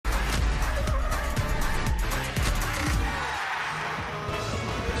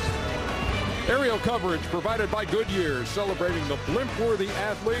Aerial coverage provided by Goodyear, celebrating the blimp-worthy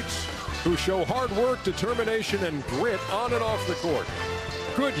athletes who show hard work, determination, and grit on and off the court.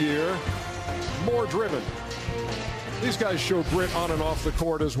 Goodyear, more driven. These guys show grit on and off the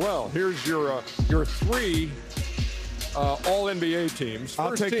court as well. Here's your three All-NBA teams.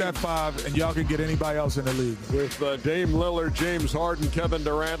 I'll take that 5, and y'all can get anybody else in the league. With Dame Lillard, James Harden, Kevin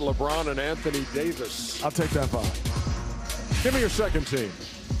Durant, LeBron, and Anthony Davis. I'll take that 5. Give me your second team.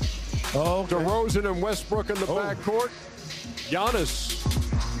 Oh, okay. DeRozan and Westbrook in the backcourt. Giannis,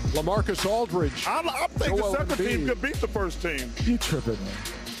 LaMarcus Aldridge. I think the second team could beat the first team. You tripping, man.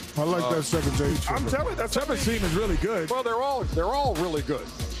 I like that second team. I'm telling you, that second team is really good. Well, they're all really good.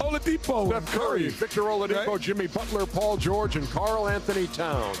 Oladipo, Steph Curry, Victor Oladipo, right? Jimmy Butler, Paul George, and Karl Anthony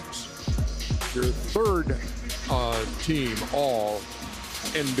Towns. Your third team All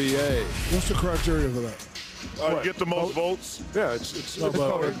NBA. What's the criteria for that? Get the most votes. Yeah, it's so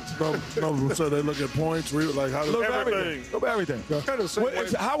they look at points, like how look at everything. Look at everything. Yeah. Kind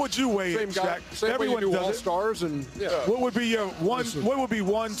of how would you weigh it, Shaq? Everyone do all stars and What would be your one? What would be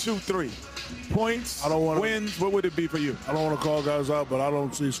 1, 2, 3 points? I don't want wins. What would it be for you? I don't want to call guys out, but I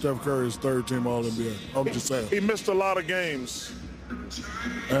don't see Steph Curry as third team All NBA. I'm just saying he missed a lot of games.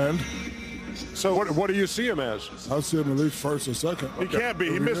 And so what do you see him as? I see him at least first or second. He can't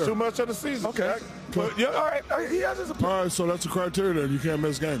be. He missed too much of the season. Okay. But, yeah, all right. He has his opinion. All right, so that's a criteria then. You can't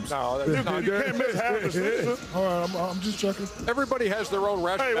miss games. No, you can't miss half the season. All right, I'm just checking. Everybody has their own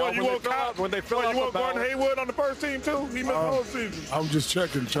rationale. Hey, when they fill out the Gordon Hayward on the first team too? He missed the whole season. I'm just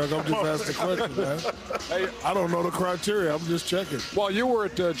checking, Chuck. I'm just asking questions, man. Hey, I don't know the criteria. I'm just checking. While you were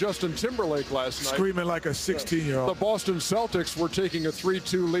at Justin Timberlake last night, screaming like a 16-year-old, the Boston Celtics were taking a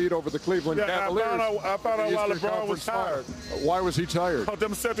 3-2 lead over the Cleveland Cavaliers. I found out why LeBron was tired. Why was he tired? Oh,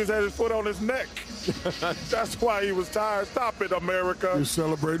 them Celtics had his foot on his neck. That's why he was tired. Stop it, America. You're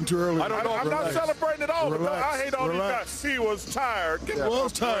celebrating too early. I'm not celebrating at all. I hate all these guys. He was tired. He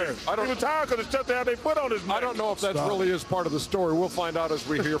was tired. He was tired because the Celtics had their foot on his neck. I don't know if that really is part of the story. We'll find out as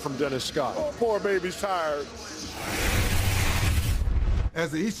we hear from Dennis Scott. Oh, poor baby's tired.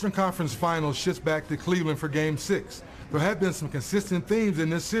 As the Eastern Conference Finals shifts back to Cleveland for Game 6, there have been some consistent themes in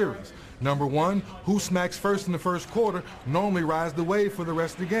this series. Number 1, who smacks first in the first quarter normally rides the wave for the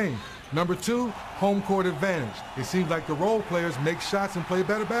rest of the game. Number 2, home court advantage. It seems like the role players make shots and play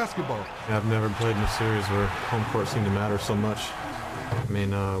better basketball. Yeah, I've never played in a series where home court seemed to matter so much. I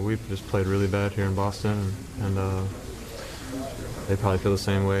mean, we've just played really bad here in Boston, and they probably feel the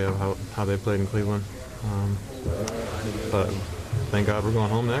same way of how they played in Cleveland. But thank God we're going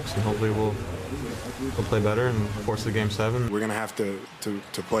home next, and hopefully we'll play better and force the Game 7. We're going to have to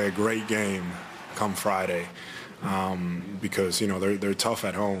play a great game come Friday because, you know, they're tough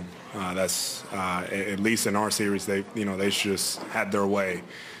at home. That's at least in our series, they just had their way.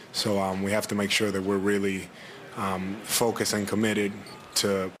 So we have to make sure that we're really focused and committed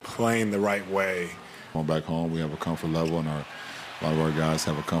to playing the right way. Back home, we have a comfort level, and a lot of our guys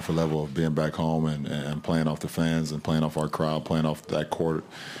have a comfort level of being back home and playing off the fans and playing off our crowd, playing off that court,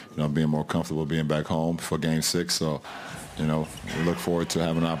 being more comfortable being back home for Game 6. So, we look forward to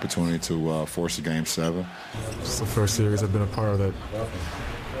having an opportunity to force a Game 7. It's the first series I've been a part of that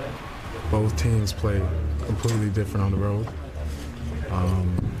both teams play completely different on the road.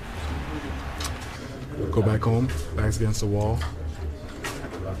 Go back home, backs against the wall.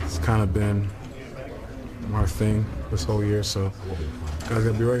 It's kind of been our thing this whole year, so guys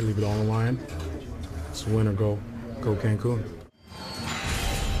gotta be ready, leave it all on the line. It's win or go Cancun.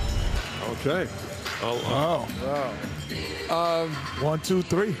 Okay. Wow. 1, 2,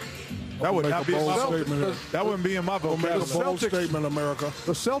 3. That would not be my vote. That wouldn't be in my vote. Make a bold statement, America.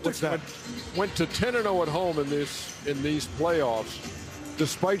 The Celtics went to 10-0 at home in these playoffs,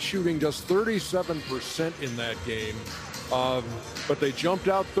 despite shooting just 37% in that game. But they jumped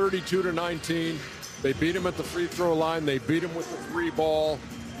out 32-19. They beat him at the free throw line. They beat him with the 3-ball.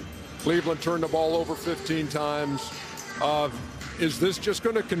 Cleveland turned the ball over 15 times. Is this just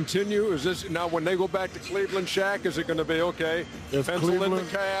going to continue? Is this now when they go back to Cleveland, Shaq? Is it going to be okay? Pencil in the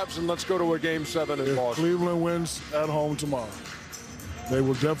Cavs and let's go to a Game 7 in Boston. If Cleveland wins at home tomorrow, they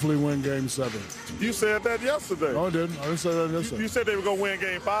will definitely win Game 7. You said that yesterday. No, I didn't. I didn't say that yesterday. You said they were going to win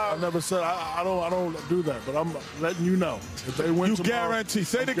Game 5. I never said. I don't do that. But I'm letting you know if they win tomorrow. Guarantee.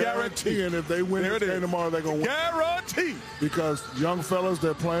 Say the guarantee. And if they win this game tomorrow, they're going to win. Guarantee. Because young fellas,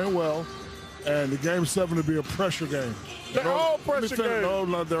 they're playing well, and the Game 7 will be a pressure game. They're all pressure games.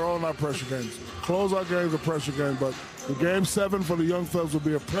 No, they're all not pressure games. Closeout games are pressure games, but the Game 7 for the young fellas will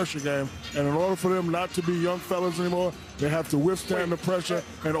be a pressure game. And in order for them not to be young fellas anymore, they have to withstand the pressure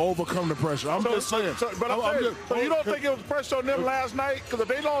and overcome the pressure. I'm just saying. So you don't think it was pressure on them last night? Because if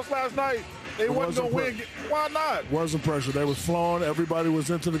they lost last night, They wasn't going to win. Why not? Wasn't pressure. They was flowing. Everybody was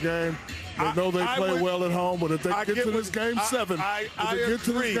into the game. They know they play well at home, but if they get to this game 7,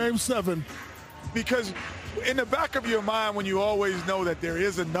 game 7. Because in the back of your mind, when you always know that there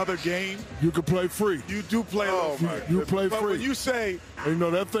is another game, you can play free. You do play you play but free. When you say, you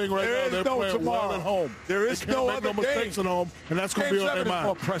know that thing right now, they're playing tomorrow. well at home. There is no other mistakes at home, and that's going to be on their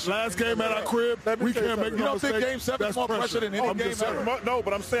mind. Last game at our crib, we can't make no mistakes. You don't think game 7 is more pressure than any game ever? No,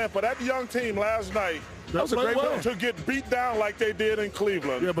 but I'm saying for that young team last night, that was a great way to get beat down like they did in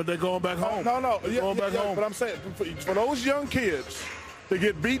Cleveland. Yeah, but they're going back home. Going back home. But I'm saying for those young kids to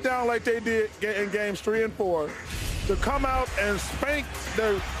get beat down like they did in games 3 and 4, to come out and spank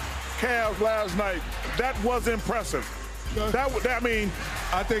the Cavs last night, that was impressive.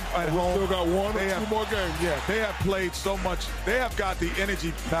 I think at home, still got 1 or 2 more games. Yeah, they have played so much. They have got the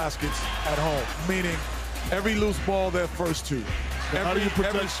energy baskets at home, meaning every loose ball, their first 2. Every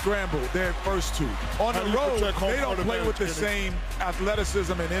scramble, their first 2. On the road, they don't play with the same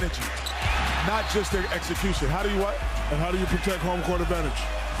athleticism and energy, not just their execution. How do you what? And how do you protect home court advantage?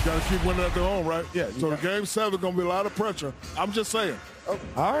 You got to keep winning at their home, right? Yeah. So the game 7 is going to be a lot of pressure. I'm just saying. All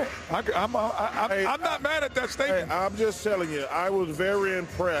right. I'm not mad at that statement. Hey, I'm just telling you, I was very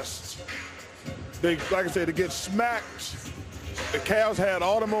impressed. Like I said, to get smacked, the Cavs had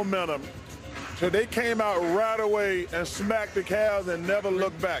all the momentum. So they came out right away and smacked the Cavs and never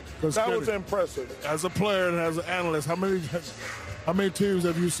looked back. That was impressive. As a player and as an analyst, how many teams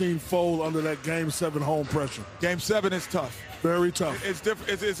have you seen fold under that Game 7 home pressure? Game 7 is tough. Very tough. It's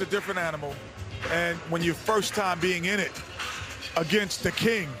different. It's a different animal. And when you're first time being in it against the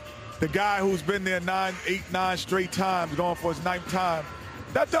king, the guy who's been there 9 straight times, going for his 9th time,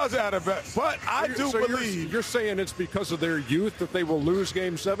 that does add a bit. But I do believe you're saying it's because of their youth that they will lose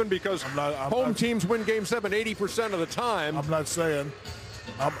Game 7 because home teams win Game 7 80% of the time. I'm not saying.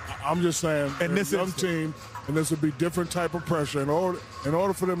 I'm just saying. And this young team, and this would be different type of pressure. In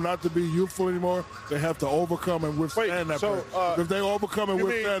order for them not to be youthful anymore, they have to overcome and withstand that pressure. If they overcome and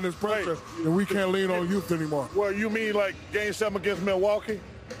withstand this pressure, then we can't lean on youth anymore. Well, you mean like Game 7 against Milwaukee?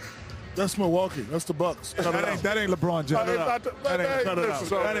 That's Milwaukee. That's the Bucks. That ain't LeBron James.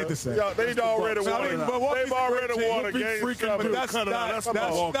 That ain't the same. They've already won a Game 7. But that's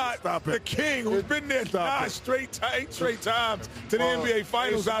not the king who's been there 8 straight times to the NBA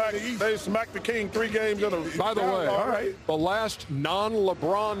Finals out of the East. They smacked the king 3 games in a row. By the way, the last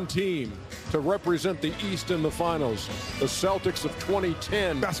non-LeBron team to represent the East in the finals, the Celtics of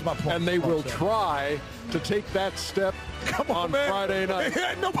 2010. That's my point. And they will try to take that step on Friday night.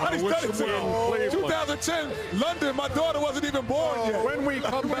 Nobody's done it to 2010, London, my daughter wasn't even born yet. When we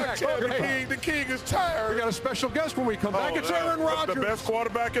come back, the king is tired. We got a special guest when we come back. It's Aaron Rodgers. The best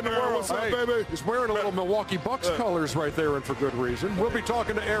quarterback in the world. What's up, baby? He's wearing a little Milwaukee Bucks colors right there, and for good reason. We'll be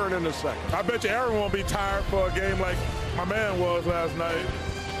talking to Aaron in a second. I bet you Aaron won't be tired for a game like my man was last night.